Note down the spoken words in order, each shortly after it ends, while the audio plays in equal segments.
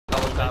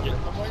make it.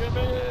 I'm not gonna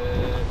make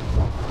it.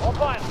 On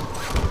fire.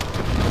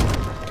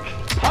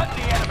 Hunt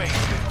the enemies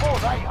before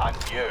they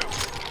hunt you.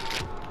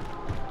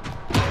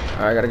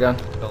 Alright, I got a gun.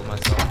 Killed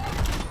myself.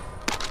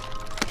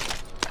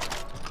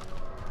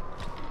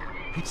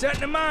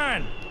 Setting a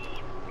mine.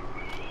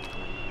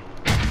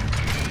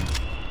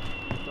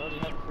 Already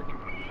had freaking.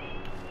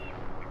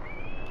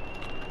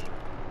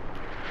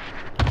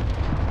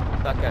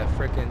 That guy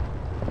freaking.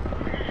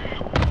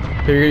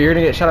 You're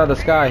gonna get shot out of the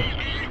sky.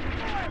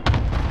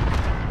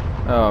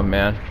 Oh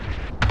man.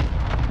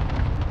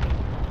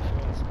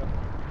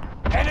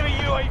 Enemy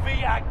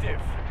UAV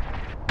active.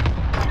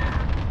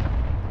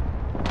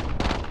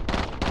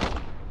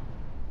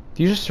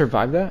 Do you just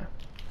survive that?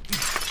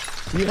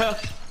 Yeah.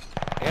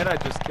 And I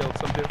just killed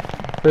some dude.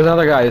 There's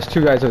another guy. There's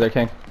two guys over there,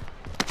 King.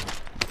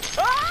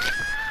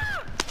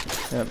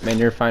 Yep, man,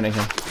 you're finding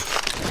him.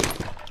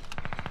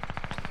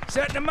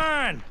 Setting a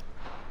mine.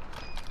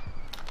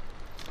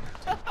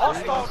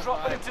 Hostile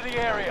dropping into the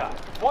area.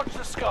 Watch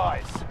the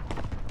skies.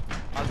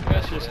 I was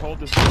gonna just hold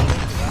this building.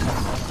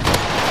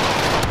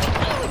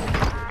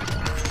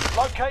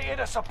 Located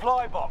a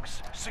supply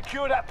box.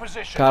 Secure that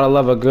position. Gotta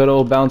love a good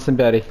old bouncing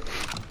Betty.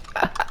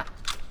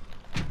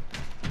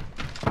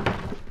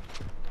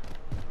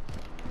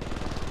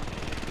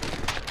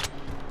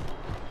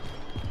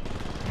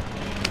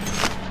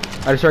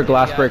 I just heard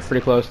glass break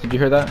pretty close. Did you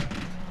hear that?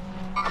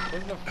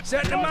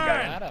 Setting a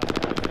mine.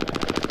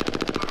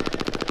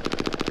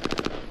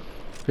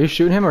 Are you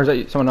shooting him or is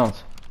that someone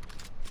else?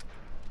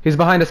 He's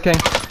behind us, King.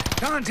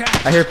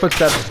 Contact. I hear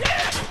footsteps.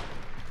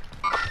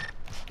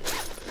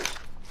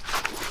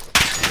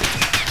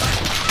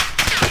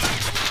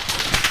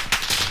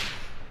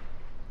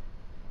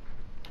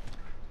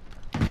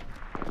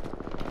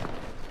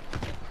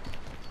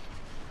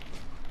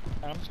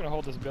 I'm just gonna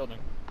hold this building.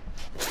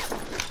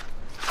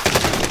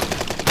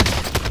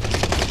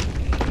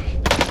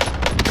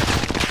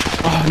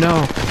 Oh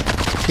no.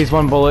 He's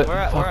one bullet.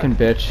 Fucking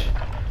bitch.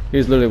 He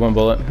was literally one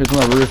bullet. He's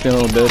on the roof, you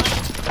little bitch.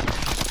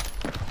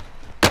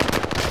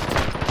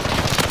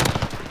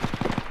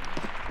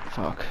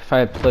 Fuck. If I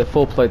had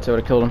full plates, I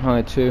would have killed him. I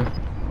had two.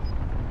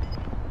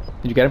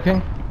 Did you get him,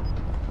 King?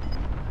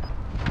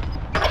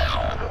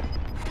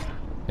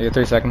 You get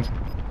 3 seconds.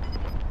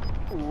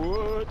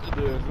 What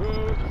the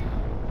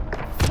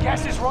fuck?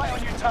 Gas is right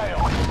on your tail.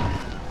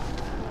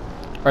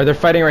 Alright, they're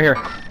fighting right here.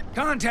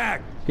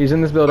 Contact. He's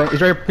in this building. He's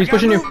right here. He's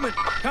pushing you.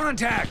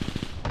 Contact.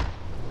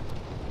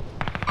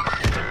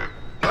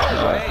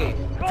 Hey.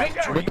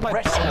 Victory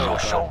rests on your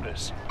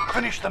shoulders.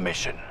 Finish the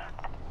mission.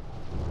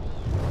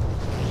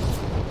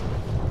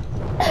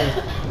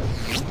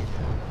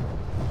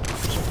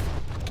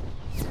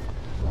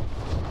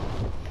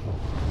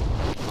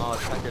 Oh,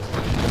 Tucker's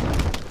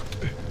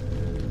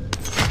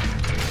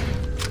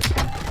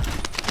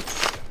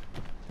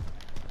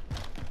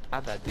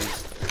have that dude.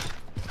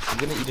 I'm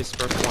gonna eat his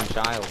first one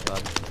child,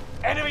 bud.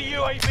 Enemy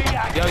UAV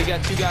active. Yo, you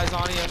got two guys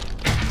on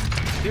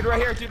you. Dude right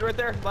here, dude right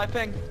there. Live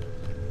ping.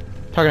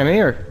 Talking to me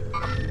or?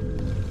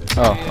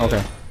 Oh, Yeah.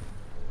 okay.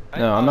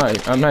 No, I'm not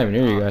even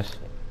near you guys.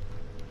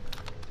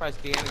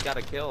 Surprised Gannon got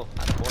a kill.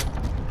 Boy.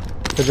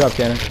 Good job,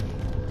 Cannon.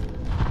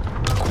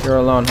 You're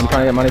alone. I'm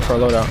trying to get money for a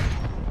loadout.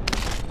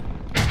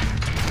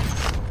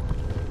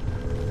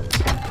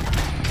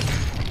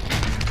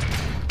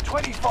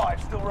 $25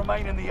 still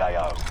remain in the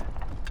AO.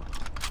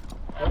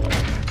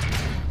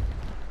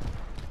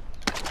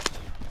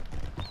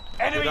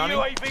 Enemy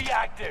UAV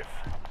active.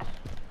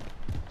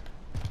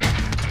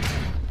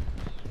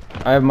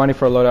 I have money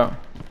for a loadout.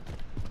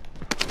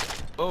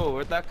 Oh,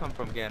 where'd that come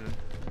from, Gannon?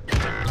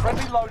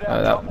 Friendly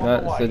loadout drop on the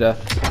That's way. the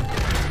death.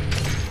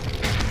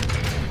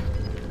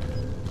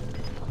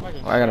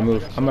 I gotta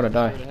move. I'm gonna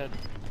die.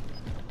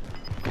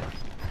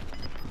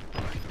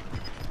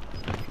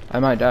 I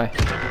might die.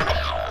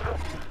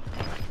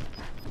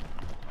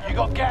 You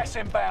got gas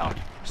inbound.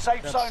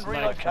 Safe zone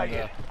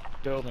relocated.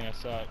 Building, I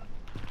saw it.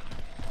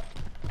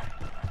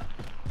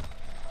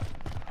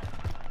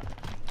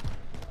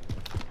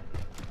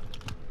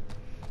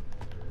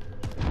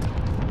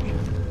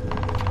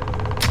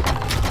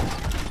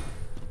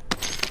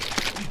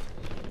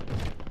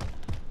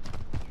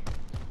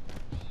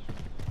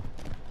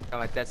 Got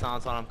my dead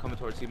silence on. I'm coming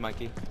towards you,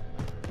 Mikey.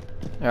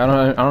 Yeah, I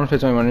don't know if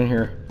there's anyone in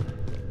here.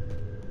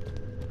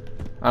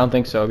 I don't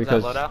think so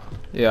because Is that loadout?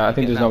 yeah, I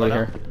think there's nobody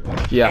here.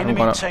 Yeah, I'm Enemy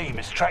going up. team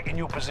is tracking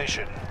your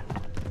position.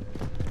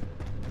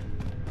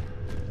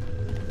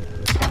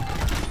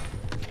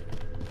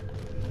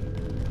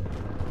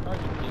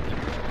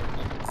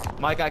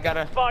 Mike, I got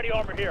a Body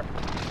armor here.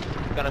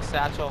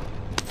 satchel.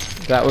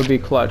 That would be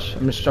clutch.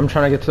 I'm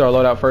trying to get to our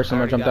loadout first. I'm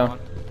gonna jump down.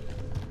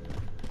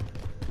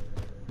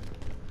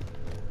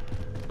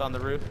 It's on the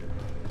roof.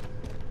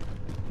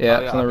 Yeah,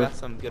 Oh, it's on the I roof. got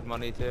some good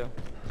money too.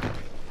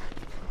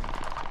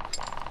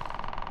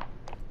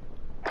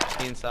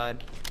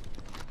 Inside.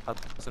 Up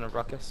in a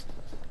ruckus.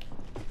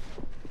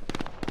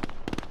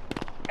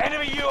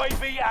 Enemy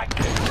UAV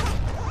active.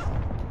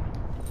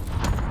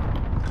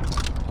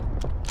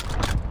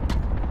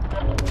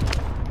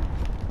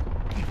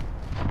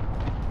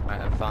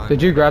 Alright, I'm fine.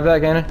 Did you grab that,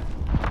 Gannon?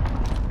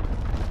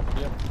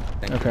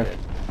 think Okay. he did.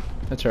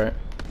 That's alright.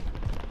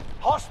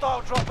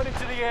 Hostile dropping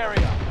into the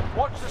area.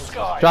 Watch the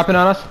sky. Dropping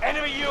on us.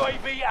 Enemy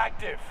UAV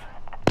active.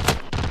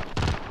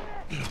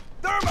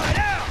 Thermite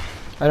out!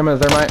 Hit him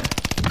with a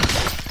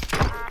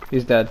thermite.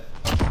 He's dead.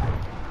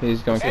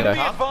 He's going to Enemy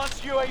die.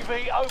 advanced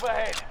UAV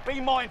overhead.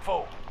 Be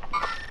mindful.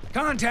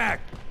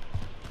 Contact!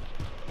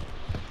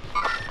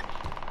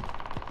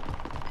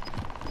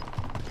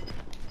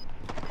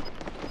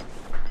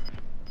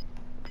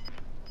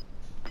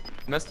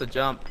 Missed the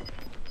jump.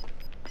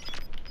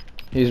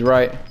 He's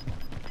right.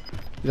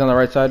 He's on the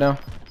right side now.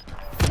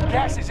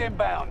 Gas is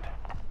inbound.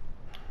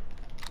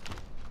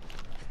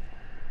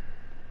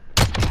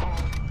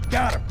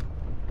 Got him!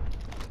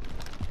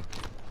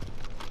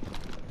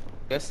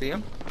 You guys see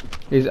him?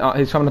 He's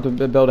coming up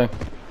the building.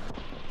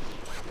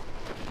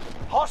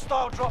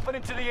 Hostile dropping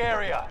into the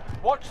area.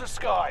 Watch the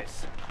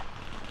skies.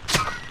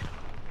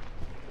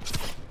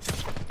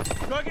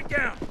 Target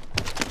down!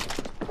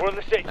 We're in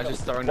the safe. I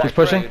just throwing He's that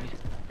pushing? grenade.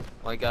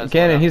 While you guys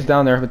Gannon, got he's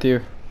down there with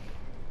you.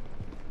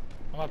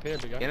 I'm up here,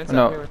 big guy. Gannon's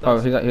up here No, with oh,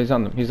 us.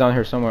 he's down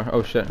here somewhere.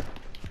 Oh shit.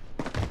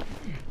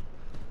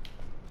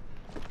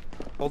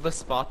 Hold this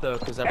spot though,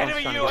 because everyone's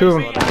Enemy trying to Two of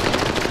UAV them.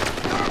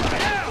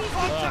 active.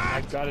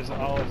 I got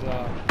all his, he's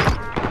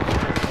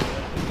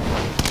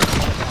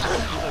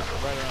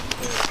like right around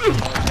the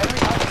stairs. Enemy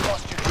has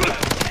lost you.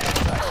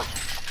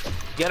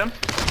 Get him.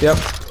 Yep.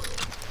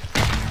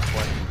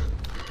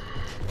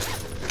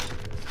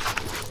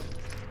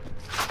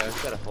 I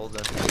just gotta hold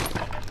this.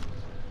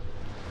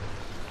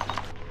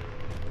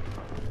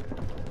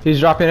 He's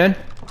dropping in.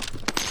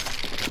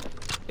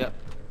 Yep.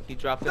 He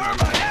dropped it on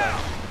the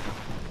side.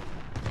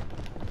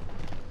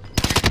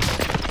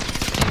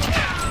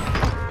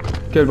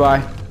 Goodbye.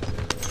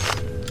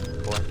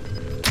 Boy.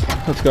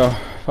 Let's go.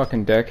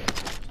 Fucking dick.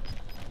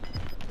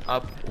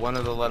 Up. One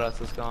of the let us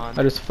is gone.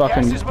 I just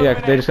fucking, Gas is yeah,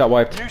 moving they in. just got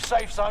wiped. New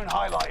safe zone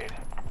highlighted.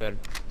 Good.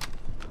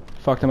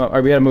 Fucked him up.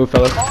 Alright, we gotta move,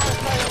 fellas. Fire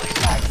sale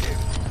is active.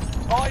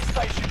 Buy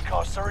station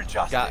costs are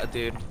adjusted. Got it,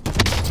 dude.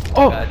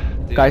 Oh! God,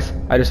 dude. Guys,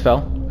 I just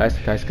fell. Guys,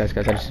 I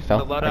just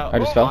fell. The loadout I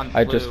just fell. on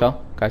I just blue.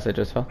 fell. Guys, I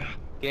just fell.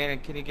 Gannon,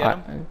 can you get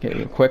him?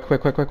 Okay, quick. Get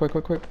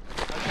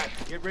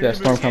ready Yeah, to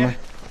storm move coming. in.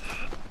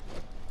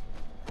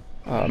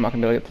 I'm not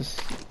gonna be able to get this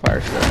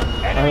fire still.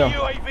 Enemy Oh no.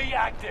 UAV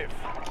active.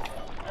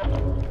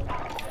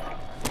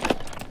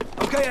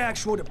 Okay,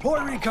 actual, deploy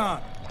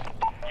recon.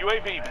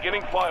 UAV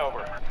beginning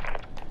flyover.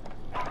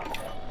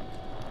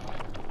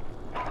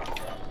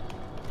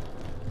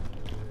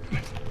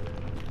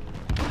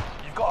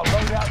 You've got a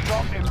loadout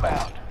drop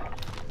inbound.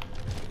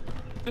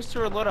 Just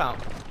threw a loadout.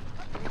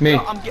 Me.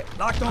 No, I'm getting.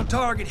 Locked on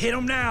target, hit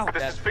him now.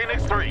 This is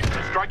Phoenix 3.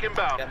 Strike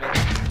inbound. Get me.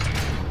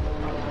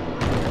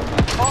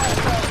 Fire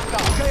sale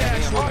done. Okay,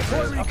 actual,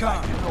 deploy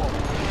recon.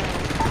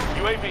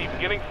 UAV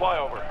beginning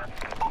flyover.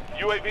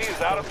 UAV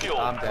is out of fuel.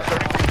 I'm dead.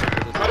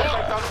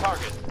 Contact on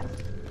target.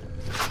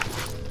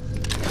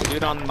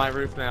 Dude on my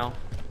roof now.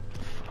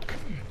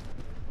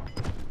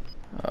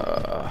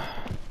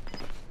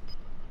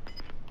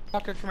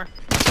 Fucker, come here.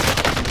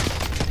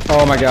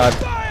 Oh my god.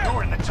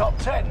 You're in the top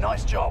 10.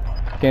 Nice job.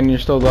 Gannon, you're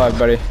still alive,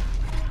 buddy.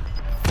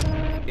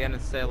 Gannon,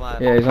 stay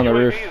alive. Yeah, he's on the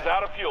roof. UAV is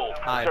out of fuel.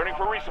 Hi. Returning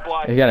for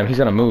resupply. He got him. He's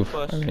gonna move.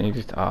 Push. I mean, he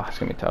just. Oh, it's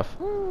gonna be tough.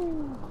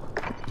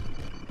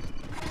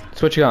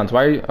 Switch guns.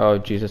 Why are you? Oh,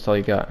 Jesus, that's all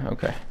you got.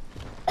 Okay.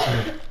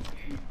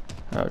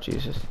 Oh,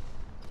 Jesus.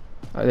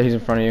 He's in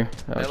front of you.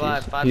 Oh, Stay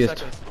alive. jeez. 5 He is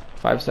seconds.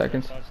 5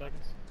 seconds. 5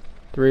 seconds.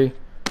 3,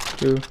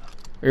 2.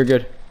 You're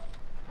good.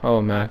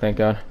 Oh man, thank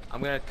God.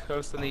 I'm gonna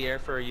coast in the air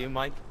for you,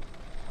 Mike.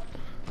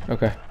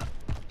 Okay.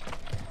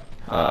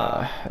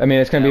 I mean,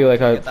 it's gonna yeah, be we like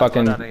can't a get that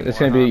fucking. loadout It's anymore,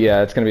 gonna be huh?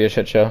 yeah. It's gonna be a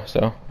shit show.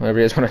 So whatever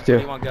you guys wanna Where do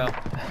do. you wanna go?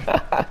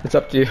 It's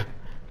up to you.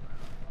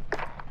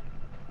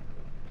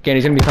 Again,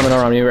 he's gonna be coming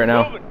around you right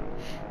now.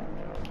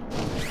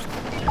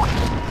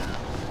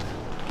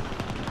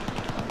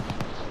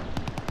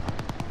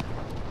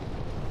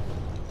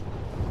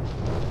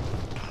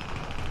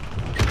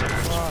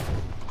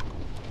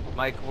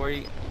 Mike, where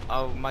you?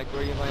 Oh, Mike,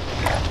 where are you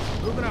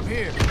landing? Moving up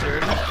here.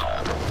 Jared?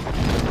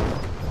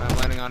 I'm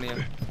landing on you.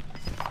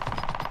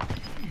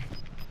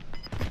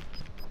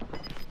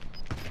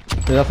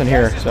 There's nothing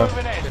here, Gas is so moving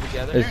in. Get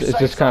together. it's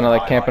just kind of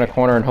like camping a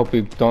corner and hope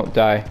we don't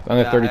die. I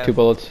only have Yeah, I 32 have-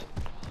 bullets.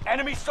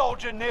 Enemy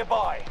soldier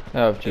nearby.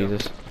 Oh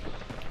Jesus.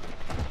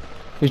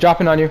 He's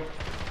dropping on you.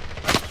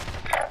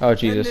 Oh Heading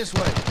Jesus. this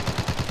way.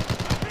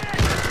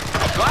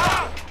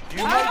 You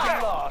may be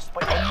last,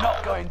 but you're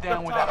not going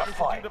down without a There's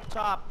fight. dude up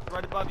top,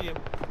 right above you.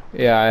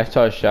 Yeah, I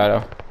saw his shadow.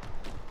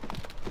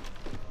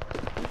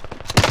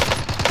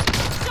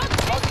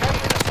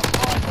 Located a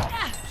supply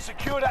box.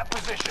 Secure that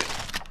position.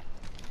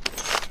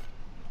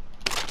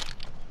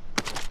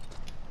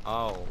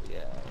 Oh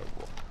yeah.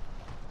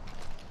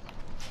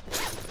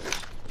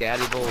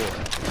 Daddy boy.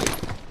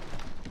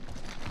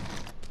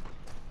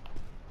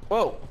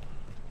 Whoa.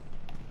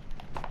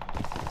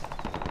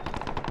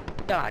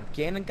 God,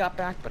 Gannon got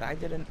back, but I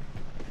didn't.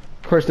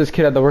 Of course, this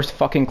kid had the worst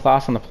fucking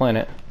class on the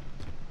planet.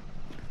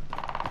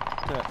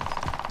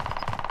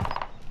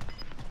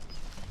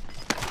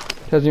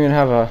 Doesn't even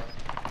have a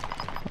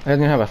doesn't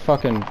even have a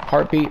fucking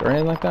heartbeat or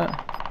anything like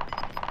that.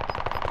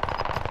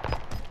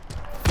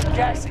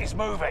 Gas is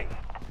moving.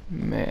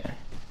 Man.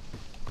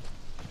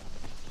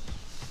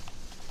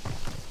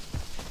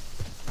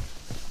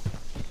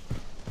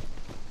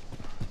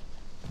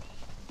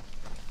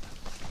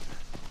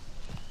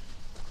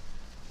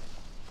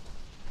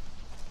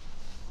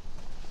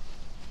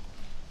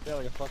 Yeah,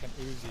 like a fucking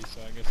Uzi,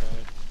 so I guess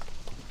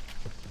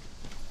I.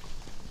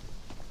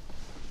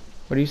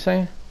 What are you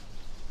saying?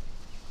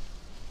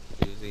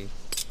 Easy.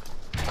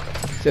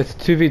 It's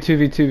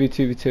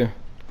 2v2v2v2v2.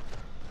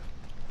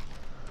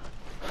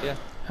 Yeah.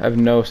 I have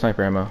no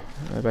sniper ammo.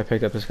 I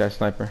picked up this guy's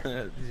sniper.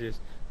 At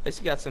least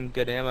you got some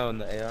good ammo in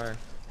the AR.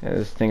 Yeah,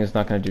 this thing is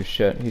not gonna do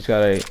shit. He's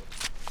got a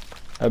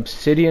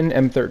Obsidian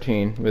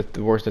M13 with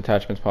the worst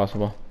attachments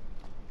possible.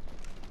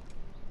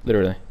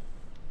 Literally.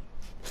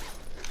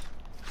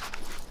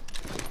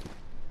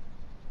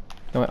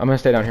 No, I'm gonna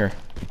stay down here.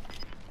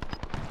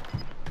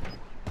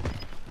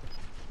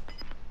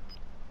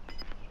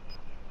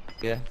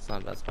 Yeah, it's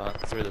not a bad spot.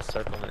 That's where the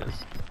circle is.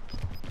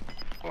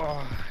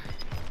 Oh,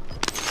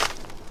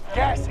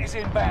 Gas is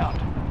inbound.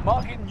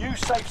 Marking new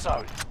safe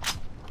zone.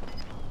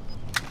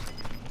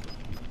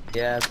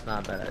 Yeah, it's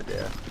not a bad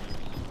idea.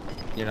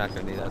 You're not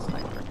gonna need that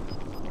sniper.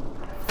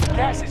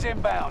 Gas is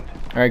inbound.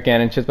 Alright,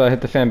 Gannon, shit's about to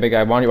hit the fan, big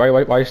guy. Why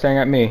are you staring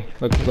at me?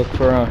 Look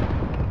for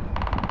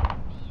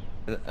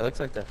It looks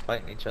like they're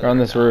fighting each other. They're on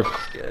this now. roof.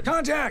 That's good.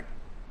 Contact!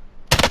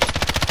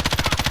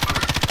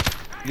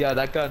 Yeah,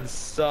 that gun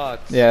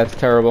sucks. Yeah, it's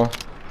terrible.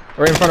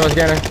 Right in front of us,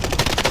 Gannon.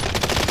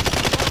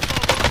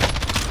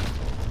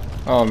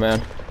 Oh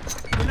man.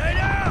 Grenade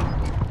out!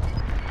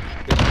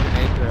 Good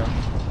grenade throw.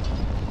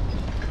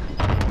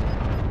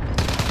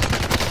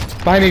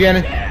 Behind me,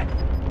 Gannon.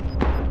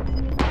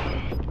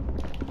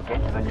 Get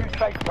to the new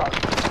safe zone.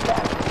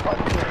 Gas is close.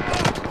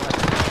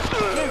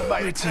 You've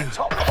made it to the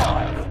top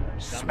 5.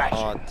 Smash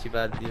Oh, it. too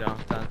bad you don't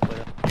have time to play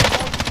it.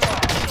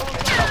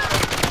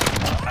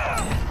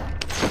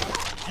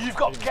 You've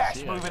got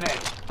gas moving in.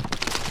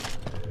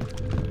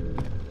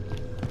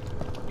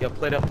 You got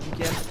played up if you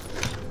can.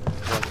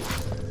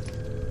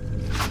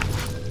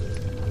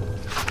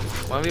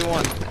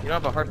 1v1. You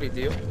don't have a heartbeat,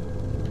 do you?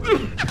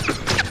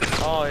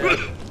 Oh yeah.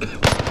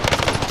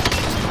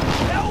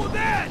 Hell with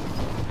that!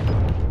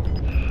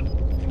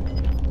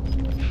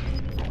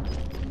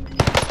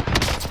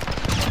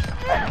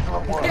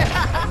 Excellent work.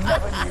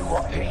 Never knew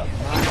what hit.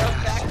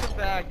 Back to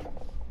back.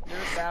 You're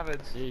a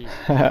savage. jeez.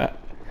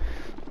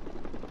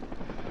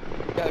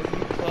 Yeah, you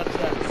clutch